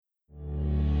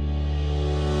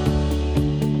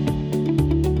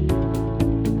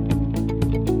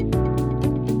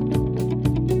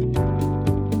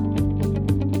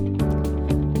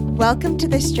Welcome to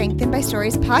the Strengthened by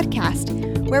Stories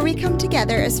podcast, where we come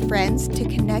together as friends to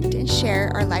connect and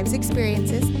share our lives'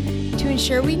 experiences to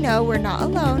ensure we know we're not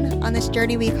alone on this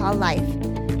journey we call life.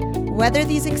 Whether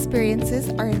these experiences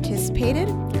are anticipated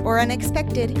or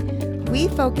unexpected, we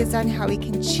focus on how we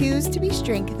can choose to be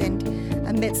strengthened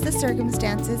amidst the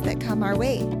circumstances that come our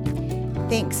way.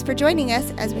 Thanks for joining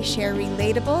us as we share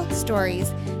relatable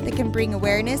stories that can bring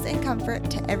awareness and comfort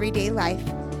to everyday life.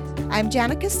 I'm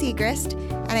Janica Segrist,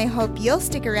 and I hope you'll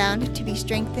stick around to be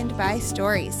strengthened by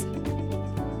stories.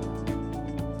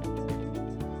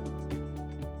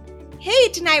 Hey,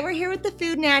 tonight we're here with the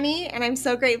Food Nanny, and I'm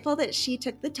so grateful that she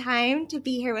took the time to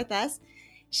be here with us.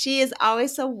 She is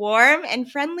always so warm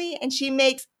and friendly, and she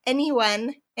makes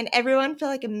anyone and everyone feel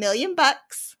like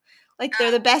 $1,000,000, like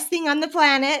they're the best thing on the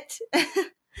planet.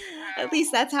 At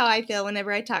least that's how I feel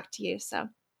whenever I talk to you. So,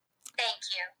 thank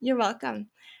you. You're welcome.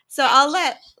 So I'll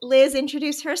let Liz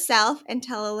introduce herself and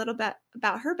tell a little bit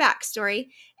about her backstory,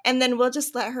 and then we'll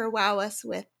just let her wow us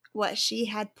with what she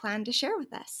had planned to share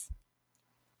with us.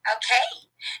 Okay.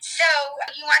 So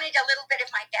you wanted a little bit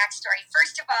of my backstory.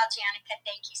 First of all, Janica,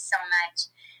 thank you so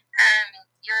much.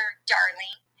 You're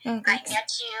darling. I met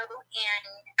you in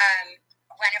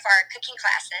one of our cooking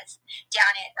classes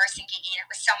down at Orsingigi, and it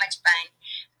was so much fun.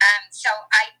 So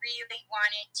I really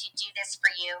wanted to do this for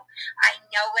you. I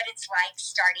know what it's like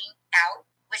starting out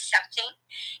with something,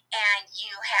 and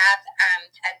you have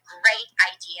a great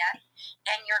idea,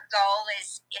 and your goal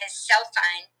is so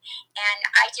fun. And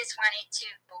I just wanted to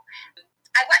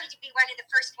be one of the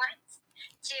first ones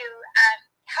to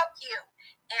help you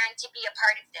and to be a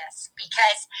part of this,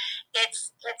 because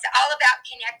it's all about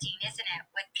connecting, isn't it,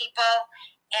 with people,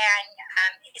 and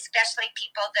especially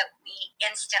people that we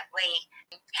instantly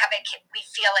we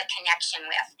feel a connection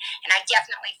with. And I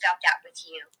definitely felt that with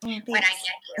you when I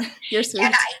met you. You're sweet.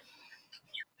 And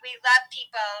we love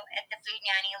people at the Food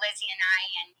Nanny, Lizzie and I,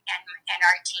 and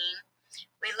our team.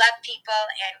 We love people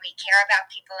and we care about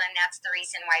people, and that's the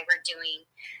reason why we're doing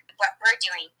what we're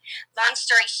doing. Long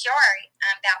story short,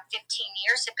 about 15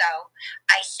 years ago,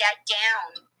 I sat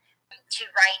down to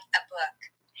write a book.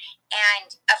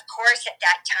 And of course, at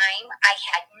that time, I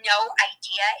had no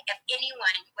idea if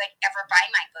anyone would ever buy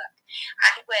my book.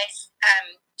 I was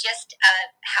just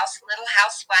a little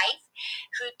housewife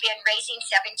who'd been raising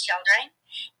 7 children,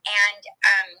 and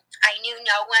I knew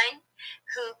no one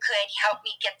who could help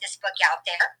me get this book out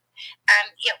there.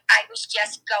 I was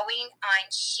just going on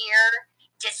sheer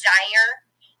desire,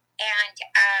 and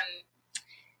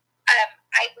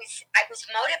I was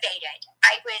motivated.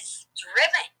 I was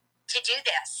driven to do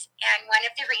this. And one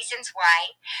of the reasons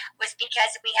why was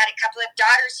because we had a couple of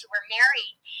daughters who were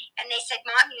married, and they said,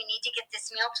 "Mom, you need to get this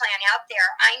meal plan out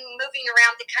there. I'm moving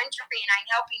around the country and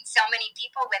I'm helping so many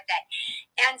people with it."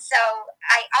 And so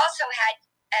I also had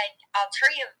an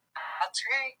ulterior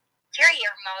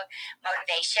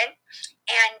motivation,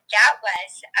 and that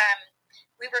was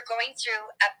we were going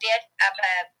through a bit of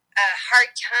a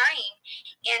hard time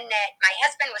in that my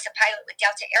husband was a pilot with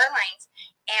Delta Airlines,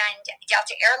 and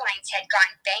Delta Airlines had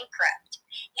gone bankrupt.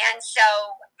 And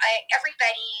so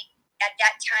everybody at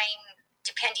that time,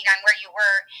 depending on where you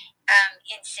were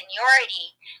in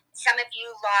seniority, some of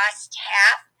you lost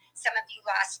half, some of you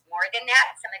lost more than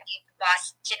that, some of you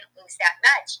didn't lose that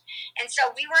much. And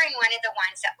so we were in one of the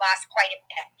ones that lost quite a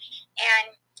bit.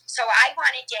 And so I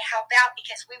wanted to help out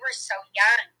because we were so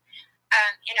young.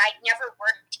 And I'd never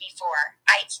worked before.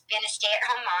 I'd been a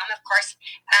stay-at-home mom. Of course,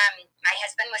 my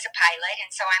husband was a pilot, and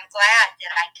so I'm glad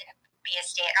that I could be a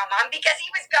stay-at-home mom because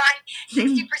he was gone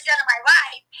 60% of my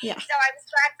life. Yeah. So I was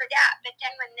glad for that. But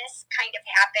then when this kind of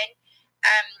happened,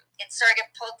 it sort of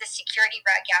pulled the security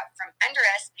rug out from under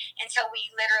us, and so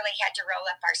we literally had to roll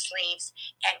up our sleeves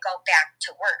and go back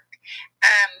to work.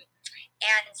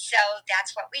 And so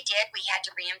that's what we did. We had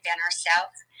to reinvent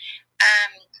ourselves.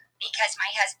 Because my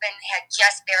husband had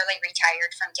just barely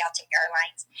retired from Delta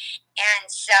Airlines. And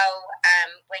so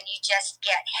when you just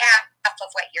get half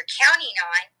of what you're counting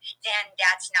on, then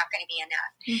that's not going to be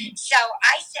enough. Mm-hmm. So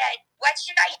I said, what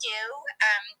should I do?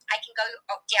 I can go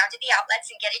down to the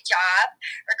outlets and get a job,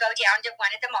 or go down to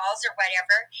one of the malls or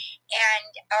whatever,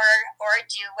 and or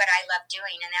do what I love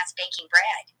doing, and that's baking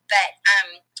bread. But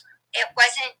it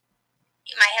wasn't.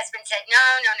 My husband said, no.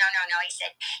 He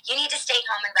said, you need to stay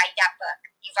home and write that book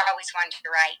you've always wanted to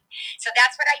write. So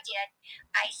that's what I did.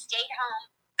 I stayed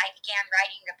home. I began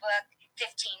writing the book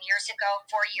 15 years ago.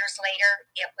 4 years later,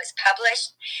 it was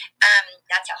published.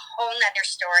 That's a whole nother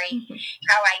story.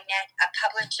 How I met a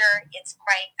publisher, it's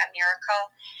quite a miracle.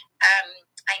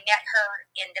 I met her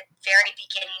in the very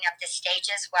beginning of the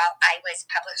stages while I was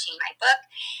publishing my book.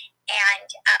 And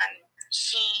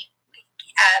she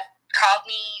called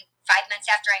me 5 months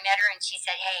after I met her, and she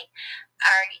said, "Hey,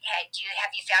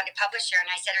 have you found a publisher?" And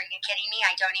I said, "Are you kidding me?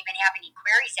 I don't even have any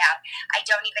queries out. I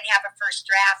don't even have a first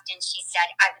draft." And she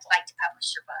said, "I would like to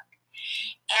publish your book."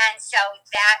 And so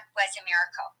that was a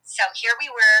miracle. So here we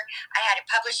were. I had a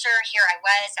publisher. Here I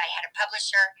was. I had a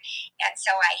publisher. And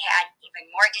so I had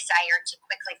even more desire to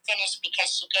quickly finish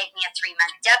because she gave me a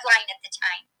 3-month deadline at the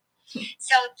time.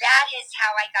 So that is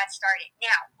how I got started.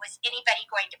 Now, was anybody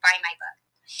going to buy my book?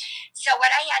 So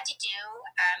what I had to do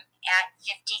at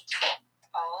 50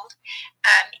 old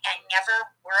and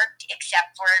never worked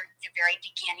except for the very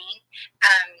beginning.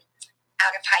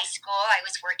 Out of high school, I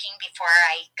was working before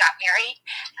I got married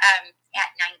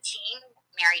at 19,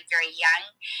 married very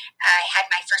young. I had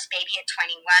my first baby at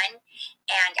 21,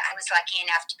 and I was lucky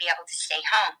enough to be able to stay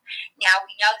home. Now,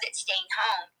 we know that staying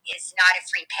home is not a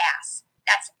free pass.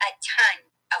 That's a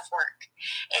ton of work.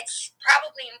 It's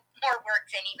probably more work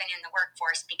than even in the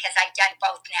workforce because I've done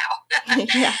both now.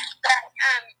 Yeah. But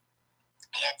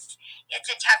it's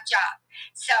a tough job.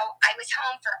 So I was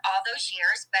home for all those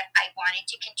years, but I wanted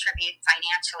to contribute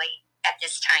financially at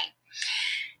this time.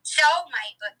 So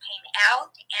my book came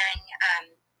out,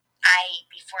 and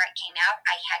before it came out,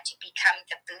 I had to become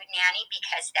the food nanny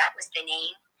because that was the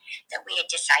name that we had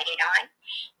decided on.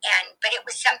 But it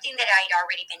was something that I'd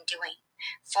already been doing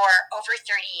for over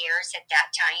 30 years at that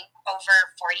time,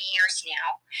 over 40 years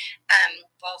now,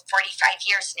 45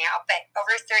 years now, but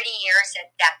over 30 years at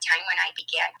that time when I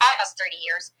began, almost 30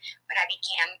 years when I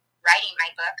began writing my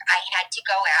book. I had to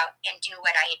go out and do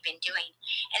what I had been doing,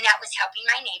 and that was helping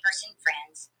my neighbors and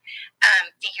friends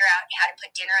figure out how to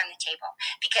put dinner on the table,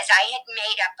 because I had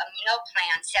made up a meal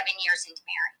plan 7 years into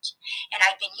marriage, and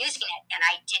I'd been using it, and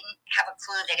I didn't have a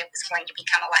clue that it was going to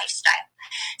become a lifestyle.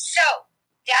 So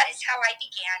that is how I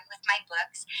began with my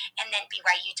books. And then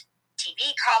BYU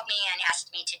TV called me and asked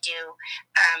me to do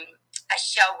a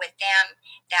show with them.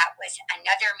 That was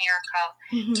another miracle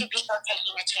to people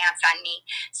taking a chance on me.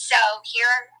 So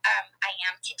here I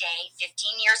am today, 15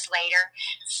 years later,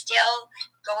 still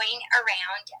going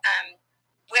around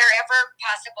wherever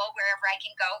possible, wherever I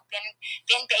can go.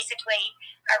 Been basically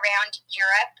around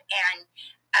Europe and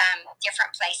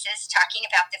different places, talking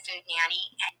about the food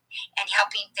nanny and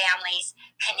helping families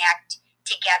connect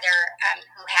together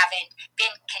who haven't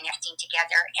been connecting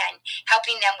together, and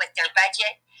helping them with their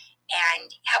budget,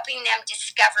 and helping them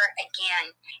discover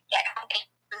again that homemade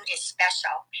food is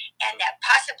special, and that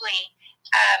possibly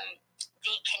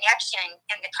the connection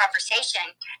and the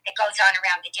conversation that goes on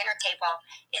around the dinner table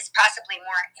is possibly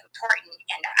more important,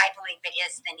 and I believe it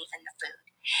is, than even the food.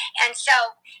 And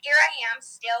so here I am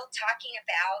still talking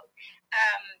about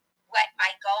what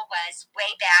my goal was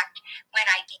way back when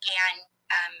I began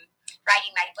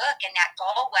writing my book, and that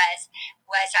goal was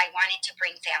I wanted to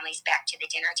bring families back to the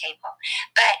dinner table.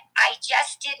 But I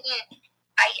just didn't.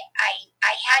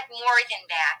 I had more than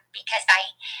that, because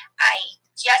I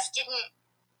just didn't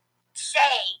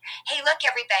say, "Hey, look,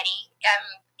 everybody,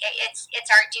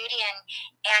 it's our duty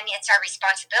and it's our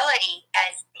responsibility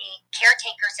as the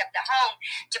caretakers of the home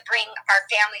to bring our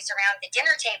families around the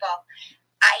dinner table."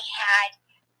 I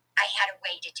had a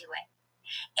way to do it.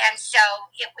 And so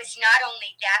it was not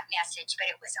only that message, but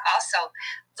it was also,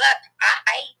 look,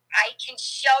 I can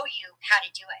show you how to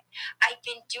do it. I've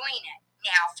been doing it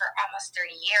now for almost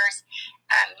 30 years,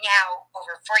 now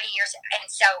over 40 years. And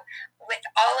so with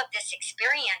all of this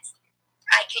experience,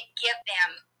 I could give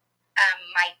them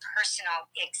my personal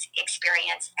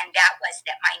experience, and that was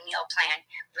that my meal plan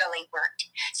really worked.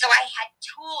 So I had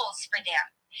tools for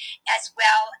them, as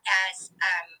well as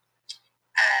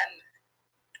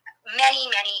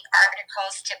many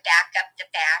articles to back up the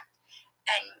fact,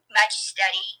 and much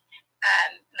study.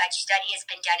 Much study has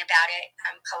been done about it.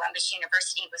 Columbus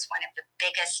University was one of the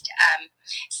biggest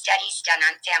studies done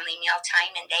on family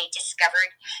mealtime, and they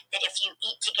discovered that if you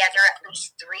eat together at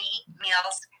least 3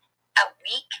 meals a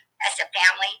week as a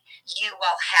family, you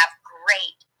will have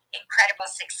great, incredible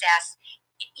success.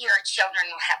 Your children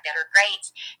will have better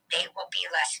grades. They will be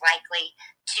less likely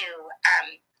to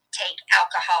take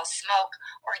alcohol, smoke,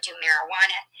 or do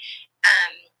marijuana.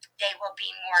 They will be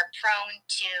more prone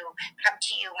to come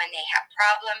to you when they have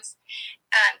problems.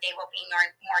 They will be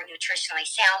more nutritionally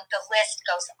sound. The list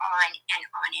goes on and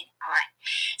on and on.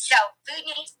 So Food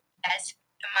Nanny says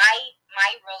my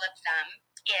rule of thumb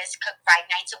is cook 5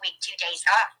 nights a week, 2 days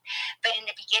off. But in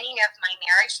the beginning of my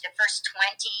marriage, the first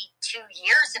 22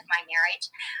 years of my marriage,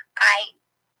 I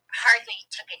hardly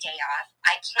took a day off.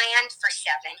 I planned for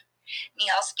 7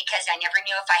 meals because I never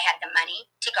knew if I had the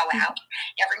money to go out,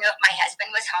 never knew if my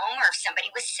husband was home or if somebody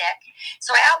was sick.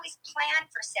 So I always planned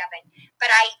for 7,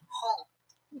 but I hoped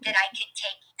that I could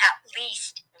take at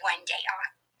least one day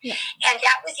off. Yeah. And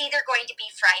that was either going to be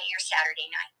Friday or Saturday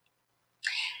night.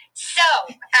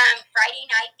 So Friday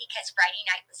night, because Friday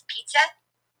night was pizza,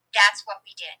 that's what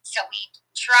we did. So we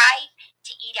tried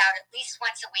to eat out at least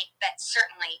once a week, but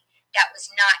certainly that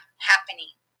was not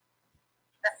happening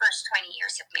the first 20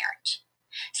 years of marriage.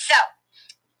 So,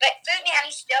 but Food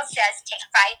Nanny still says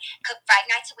cook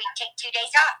 5 nights a week, take 2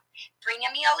 days off. Bring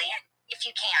a meal in if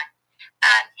you can.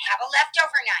 Have a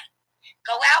leftover night.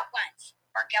 Go out once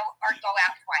or go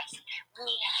out twice.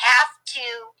 We have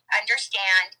to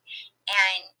understand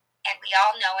and we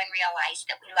all know and realize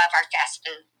that we love our fast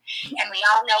food. And we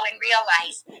all know and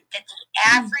realize that the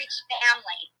average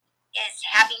family is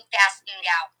having fast food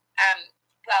out.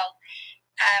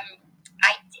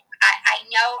 I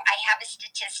know I have a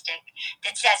statistic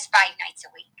that says 5 nights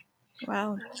a week.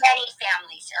 Wow. Many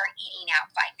families are eating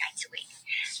out 5 nights a week.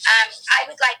 I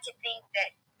would like to think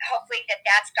that hopefully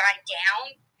that's gone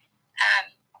down.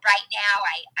 Right now,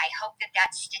 I hope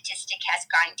that statistic has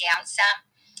gone down some,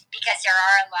 because there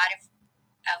are a lot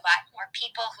more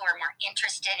people who are more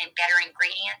interested in better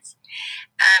ingredients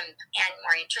and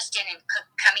more interested in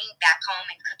coming back home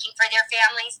and cooking for their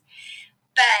families.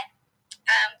 But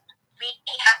we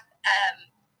have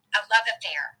a love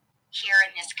affair here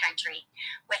in this country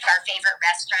with our favorite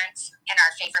restaurants and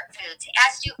our favorite foods,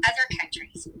 as do other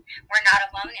countries. We're not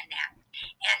alone in that.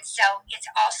 And so it's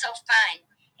also fun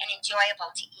and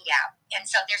enjoyable to eat out. And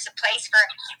so there's a place for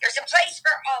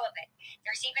all of it.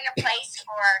 There's even a place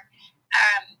for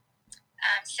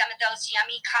some of those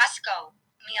yummy Costco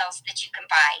meals that you can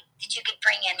buy, that you could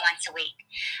bring in once a week.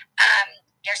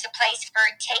 There's a place for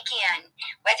take-in,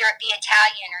 whether it be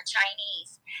Italian or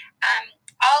Chinese.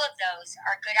 All of those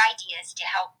are good ideas to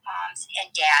help moms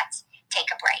and dads take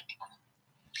a break.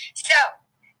 So,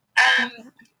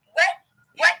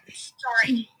 what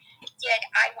story did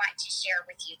I want to share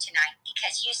with you tonight?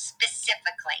 Because you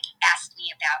specifically asked me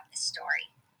about the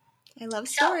story. I love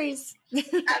stories.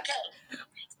 Okay.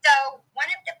 So one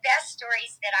of the best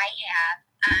stories that I have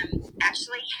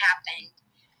actually happened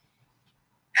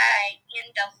in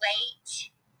the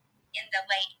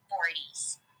late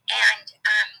 40s, and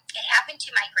it happened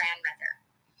to my grandmother.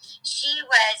 She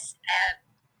was a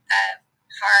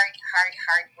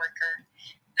hard worker.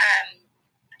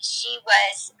 She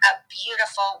was a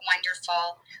beautiful,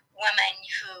 wonderful woman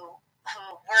who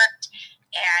worked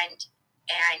and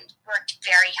worked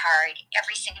very hard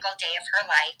every single day of her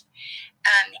life,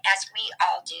 as we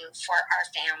all do for our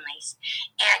families.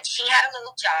 And she had a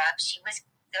little job. She was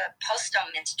the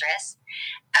postal mistress.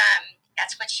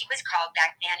 That's what she was called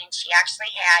back then. And she actually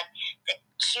had the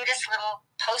cutest little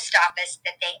post office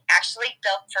that they actually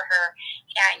built for her,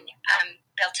 and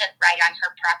built it right on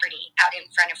her property out in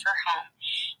front of her home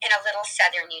in a little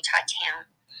southern Utah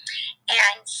town.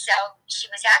 And so she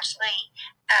was actually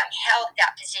held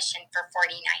that position for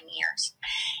 49 years.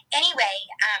 Anyway,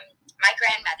 my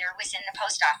grandmother was in the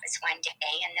post office one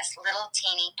day, in this little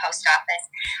teeny post office.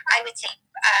 I would say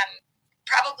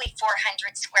probably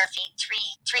 400 square feet,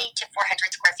 300 to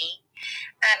 400 square feet,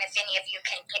 if any of you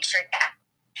can picture that.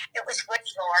 It was wood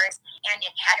floors, and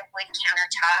it had a wood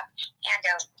countertop and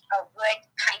a wood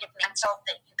kind of mantle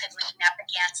that you could lean up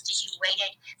against as you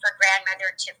waited for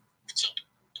grandmother to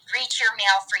reach your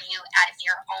mail for you out of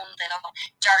your own little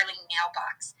darling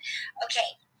mailbox.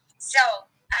 Okay, so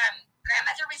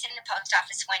grandmother was in the post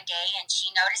office one day, and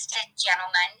she noticed a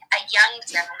young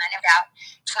gentleman about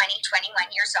 20,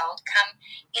 21 years old, come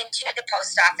into the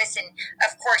post office. And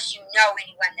of course, you know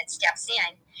anyone that steps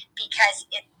in, because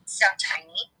it's so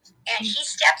tiny. And he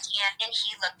stepped in and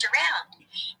he looked around,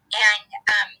 and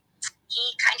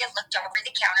he kind of looked over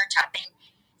the countertop and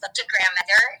looked at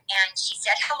grandmother, and she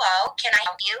said, "Hello, can I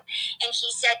help you?" And he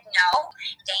said, "No,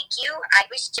 thank you. I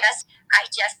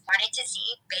just wanted to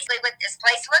see basically what this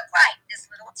place looked like, this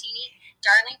little teeny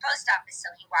darling post office." So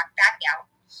he walked back out,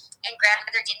 and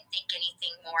grandmother didn't think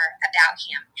anything more about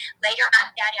him. Later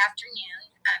on that afternoon,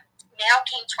 mail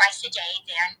came twice a day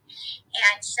then,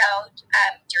 and so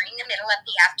during the middle of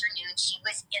the afternoon, she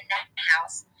was in the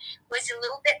house. It was a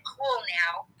little bit cool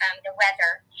now, the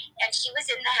weather, and she was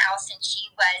in the house, and she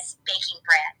was baking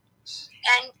bread.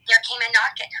 And there came a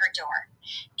knock at her door.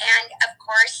 And of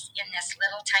course, in this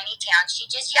little tiny town, she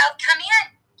just yelled, "Come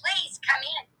in, please, come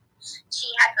in." She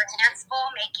had her hands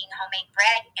full making homemade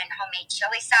bread and homemade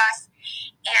chili sauce,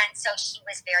 and so she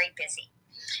was very busy.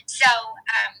 So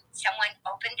someone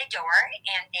opened the door,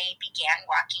 and they began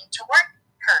walking toward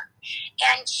her.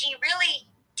 And she really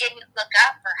didn't look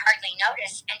up or hardly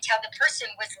notice until the person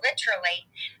was literally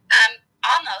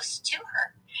almost to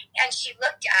her. And she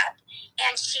looked up,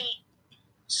 and she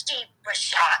was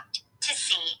shocked to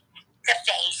see the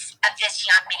face of this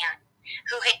young man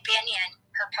who had been in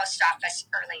her post office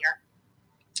earlier.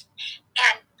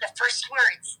 And the first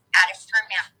words out of her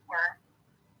mouth were,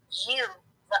 "You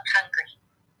look hungry."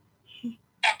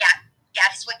 And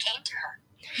that is what came to her.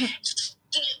 It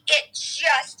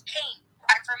just came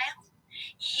out of her mouth.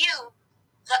 "You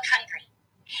look hungry."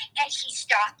 And he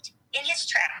stopped in his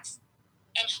tracks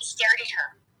and he stared at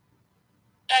her.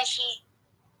 And he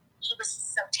was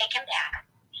so taken back.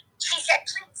 She said,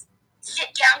 "Please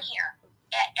sit down here.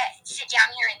 Sit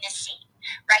down here in this seat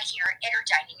right here at her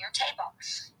dining room table."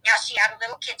 Now, she had a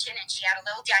little kitchen and she had a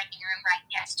little dining room right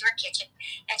next to her kitchen.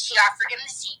 And she offered him the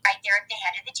seat right there at the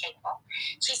head of the table.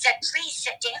 She said, "Please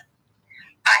sit down.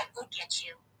 I will get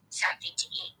you something to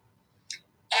eat."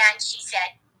 And she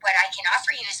said, "What I can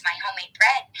offer you is my homemade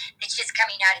bread that's just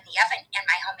coming out of the oven and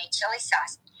my homemade chili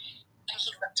sauce." And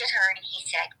he looked at her and he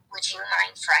said, "Would you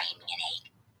mind frying me an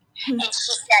egg?" And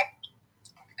she said,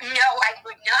 "No, I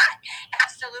would not."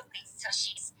 Absolutely. So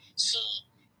she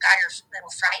got her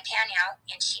little fry pan out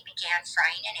and she began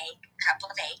frying an egg, a couple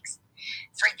of eggs,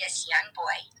 for this young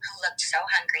boy who looked so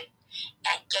hungry,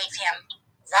 and gave him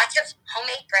lots of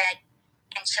homemade bread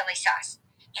and chili sauce.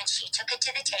 And she took it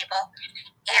to the table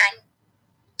and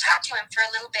talked to him for a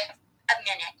little bit, a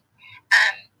minute.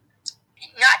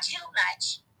 Not too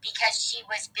much, because she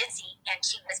was busy and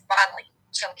she was bottling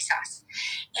chili sauce.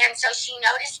 And so she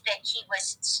noticed that he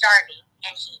was starving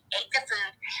and he ate the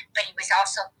food, but he was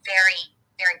also very,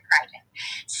 very private.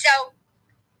 So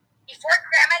before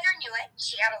Grandmother knew it,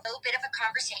 she had a little bit of a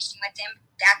conversation with him,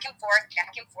 back and forth,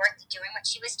 doing what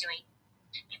she was doing.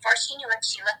 Before she knew it,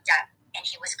 she looked up and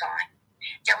he was gone.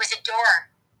 There was a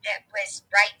door that was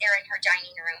right there in her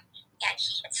dining room, and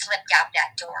he had slipped out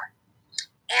that door.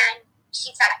 And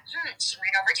she thought, she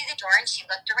went over to the door and she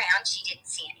looked around. She didn't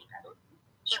see anybody.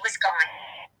 He was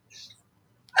gone.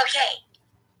 Okay,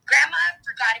 Grandma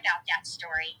forgot about that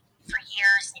story for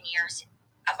years and years,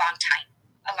 a long time.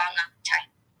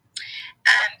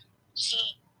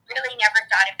 She really never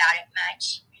thought about it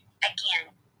much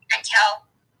again until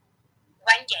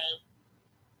one day,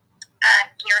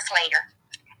 years later.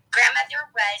 Grandmother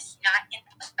was not in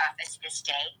the post office this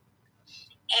day,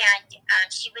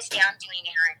 and she was down doing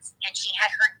errands, and she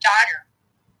had her daughter,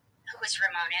 who was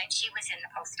Ramona, and she was in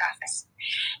the post office.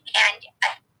 And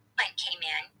a man came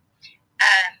in,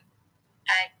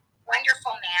 a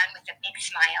wonderful man with a big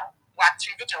smile, walked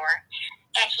through the door,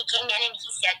 and he came in and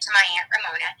he said to my Aunt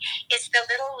Ramona, "Is the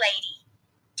little lady,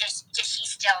 does she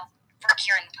still work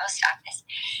here in the post office?"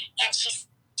 And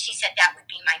she said, "That would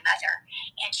be my mother,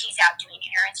 and she's out doing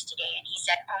errands today." And he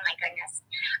said, "Oh my goodness,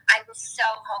 I was so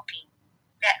hoping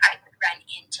that I would run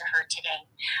into her today.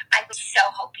 I was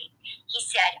so hoping." He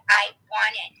said, "I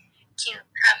wanted to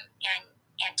come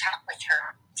and talk with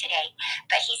her today."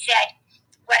 But he said,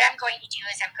 "What I'm going to do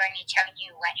is I'm going to tell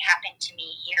you what happened to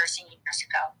me years and years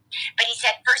ago." But he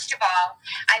said, "First of all,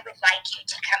 I would like you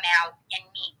to come out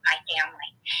and meet my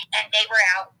family." And they were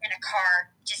out in a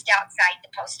car just outside the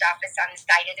post office on the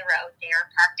side of the road. They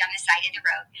were parked on the side of the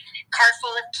road. Car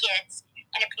full of kids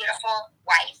and a beautiful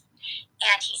wife.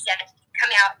 And he said,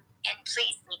 "Come out and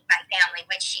please meet my family,"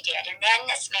 which she did. And then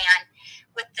this man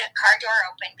with the car door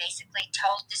open basically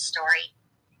told the story,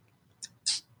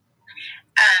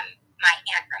 my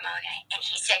Aunt Ramona. And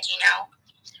he said,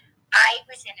 "I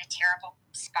was in a terrible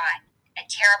spot, a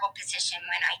terrible position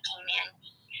when I came in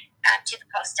to the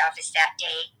post office that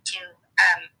day to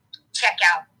check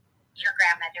out your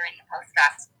grandmother in the post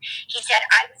office." He said,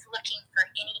 "I was looking for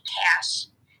any cash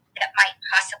that might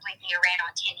possibly be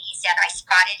around." And he said, "I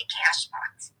spotted a cash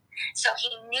box." So he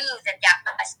knew that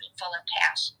must be full of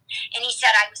cash. And he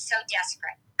said, "I was so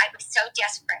desperate.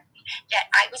 That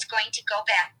I was going to come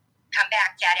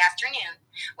back that afternoon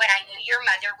when I knew your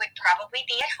mother would probably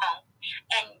be at home,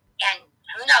 and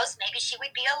who knows, maybe she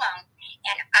would be alone,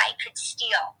 and I could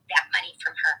steal that money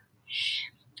from her."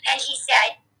 And he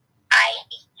said, "I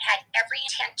had every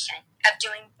intention of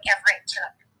doing whatever it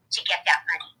took to get that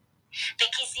money,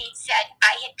 because," he said,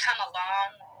 "I had come a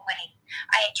long way.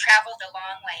 I had traveled a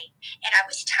long way, and I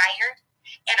was tired,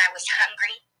 and I was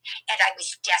hungry, and I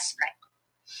was desperate."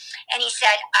 And he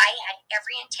said, "I had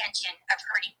every intention of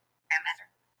hurting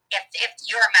grandmother, if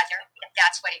your mother, if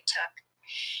that's what it took."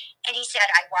 And he said,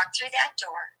 "I walked through that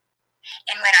door,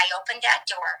 and when I opened that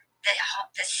door,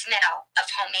 the smell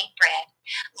of homemade bread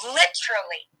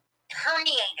literally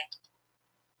permeated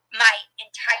my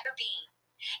entire being,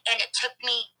 and it took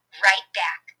me right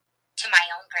back to my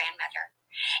own grandmother,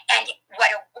 and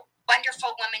what a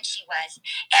wonderful woman she was,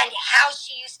 and how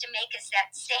she used to make us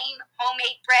that same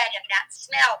homemade bread and that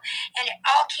smell, and it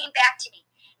all came back to me.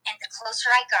 And the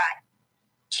closer I got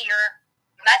to your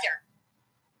mother,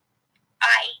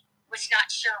 I was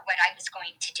not sure what I was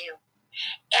going to do.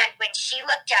 And when she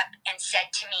looked up and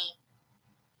said to me,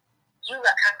 "You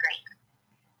look hungry,"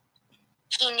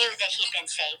 he knew that he'd been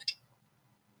saved.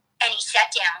 And he sat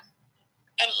down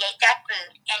and he ate that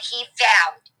food, and he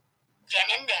vowed then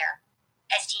and there,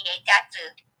 as he ate that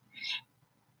food,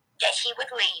 that he would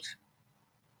leave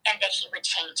and that he would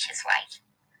change his life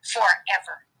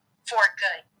forever, for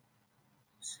good.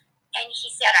 And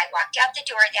he said, I walked out the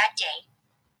door that day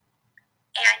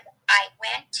and I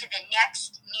went to the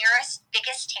next nearest,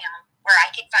 biggest town where I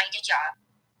could find a job.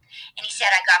 And he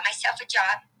said, I got myself a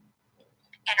job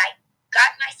and I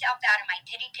got myself out of my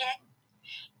pity pit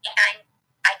and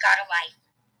I got a life.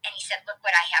 And he said, look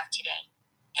what I have today.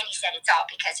 And he said, it's all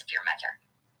because of your mother.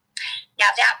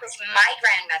 Now that was my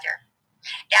grandmother.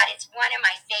 That is one of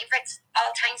my favorite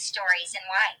all-time stories. And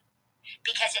why?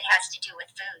 Because it has to do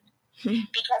with food.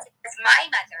 Because it was my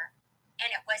mother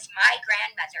and it was my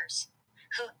grandmothers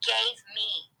who gave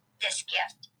me this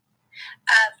gift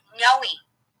of knowing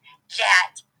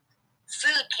that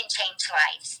food can change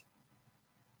lives.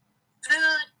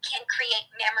 Food can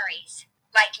create memories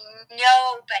like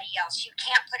nobody else. You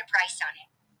can't put a price on it.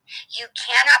 You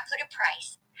cannot put a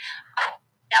price on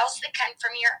bells that come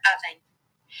from your oven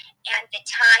and the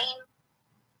time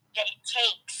that it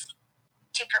takes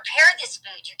to prepare this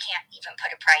food. You can't even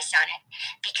put a price on it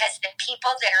because the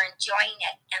people that are enjoying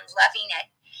it and loving it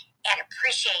and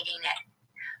appreciating it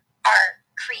are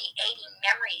creating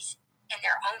memories in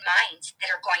their own minds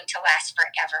that are going to last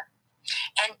forever.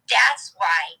 And that's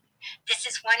why this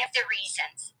is one of the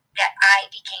reasons that I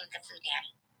became the Food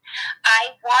Nanny.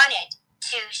 I wanted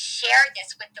to share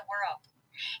this with the world.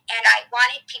 And I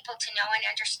wanted people to know and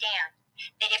understand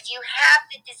that if you have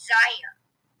the desire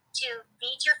to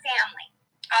feed your family,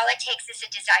 all it takes is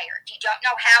a desire. If you don't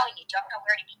know how and you don't know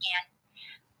where to begin,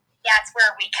 that's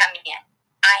where we come in.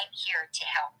 I'm here to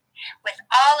help. With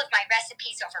all of my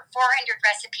recipes, over 400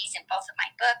 recipes in both of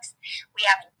my books. We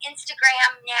have an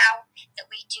Instagram now that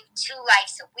we do 2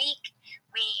 lives a week.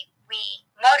 We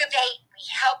motivate, we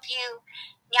help you.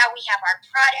 Now we have our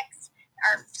products,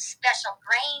 our special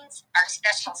grains, our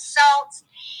special salts,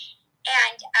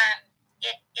 and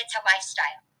it's a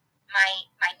lifestyle.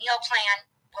 My meal plan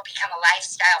will become a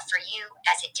lifestyle for you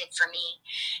as it did for me,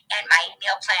 and my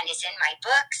meal plan is in my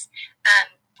books.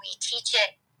 We teach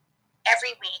it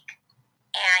every week,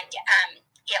 and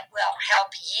it will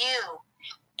help you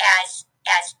as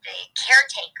the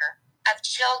caretaker of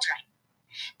children,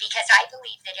 because I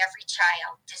believe that every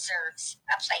child deserves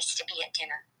a place to be at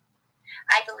dinner.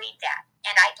 I believe that.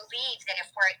 And I believe that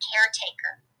if we're a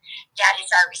caretaker, that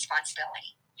is our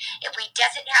responsibility. It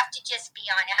doesn't have to just be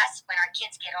on us. When our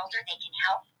kids get older, they can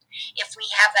help. If we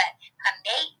have a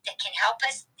mate that can help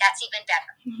us, that's even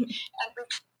better. And we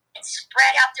can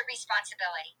spread out the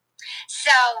responsibility.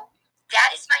 So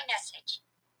that is my message,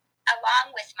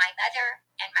 along with my mother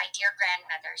and my dear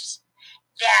grandmothers,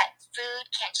 that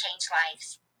food can change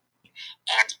lives.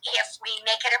 And if we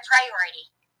make it a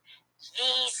priority,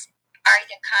 these are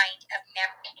the kind of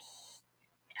memories,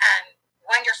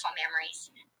 wonderful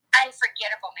memories,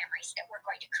 unforgettable memories that we're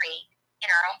going to create in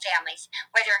our own families,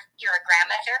 whether you're a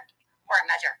grandmother or a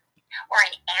mother or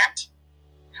an aunt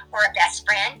or a best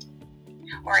friend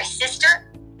or a sister.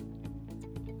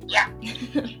 Yeah.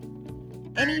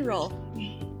 Any role.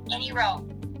 Any role.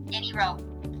 Any role.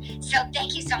 So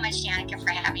thank you so much, Janica, for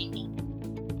having me.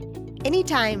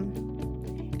 Anytime.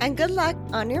 And good luck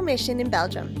on your mission in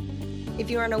Belgium. If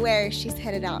you aren't aware, she's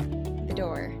headed out the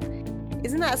door.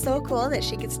 Isn't that so cool that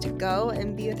she gets to go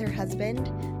and be with her husband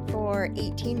for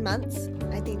 18 months?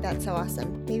 I think that's so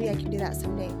awesome. Maybe I can do that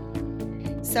someday.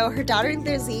 So her daughter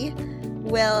Lizzie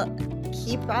will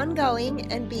keep on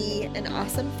going and be an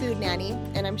awesome food nanny,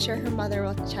 and I'm sure her mother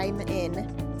will chime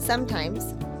in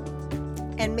sometimes.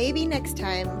 And maybe next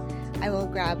time I will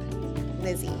grab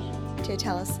Lizzie to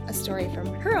tell us a story from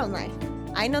her own life.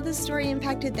 I know this story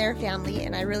impacted their family,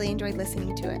 and I really enjoyed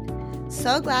listening to it.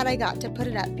 So glad I got to put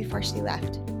it up before she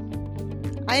left.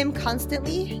 I am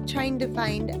constantly trying to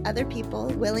find other people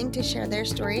willing to share their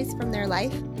stories from their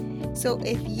life. So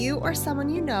if you or someone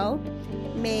you know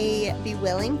may be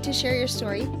willing to share your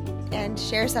story and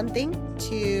share something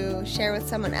to share with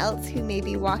someone else who may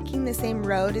be walking the same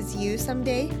road as you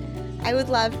someday, I would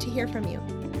love to hear from you.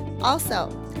 Also,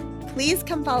 please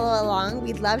come follow along.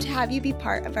 We'd love to have you be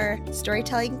part of our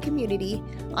storytelling community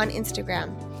on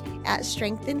Instagram at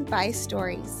Strengthened by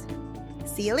Stories.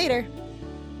 See you later.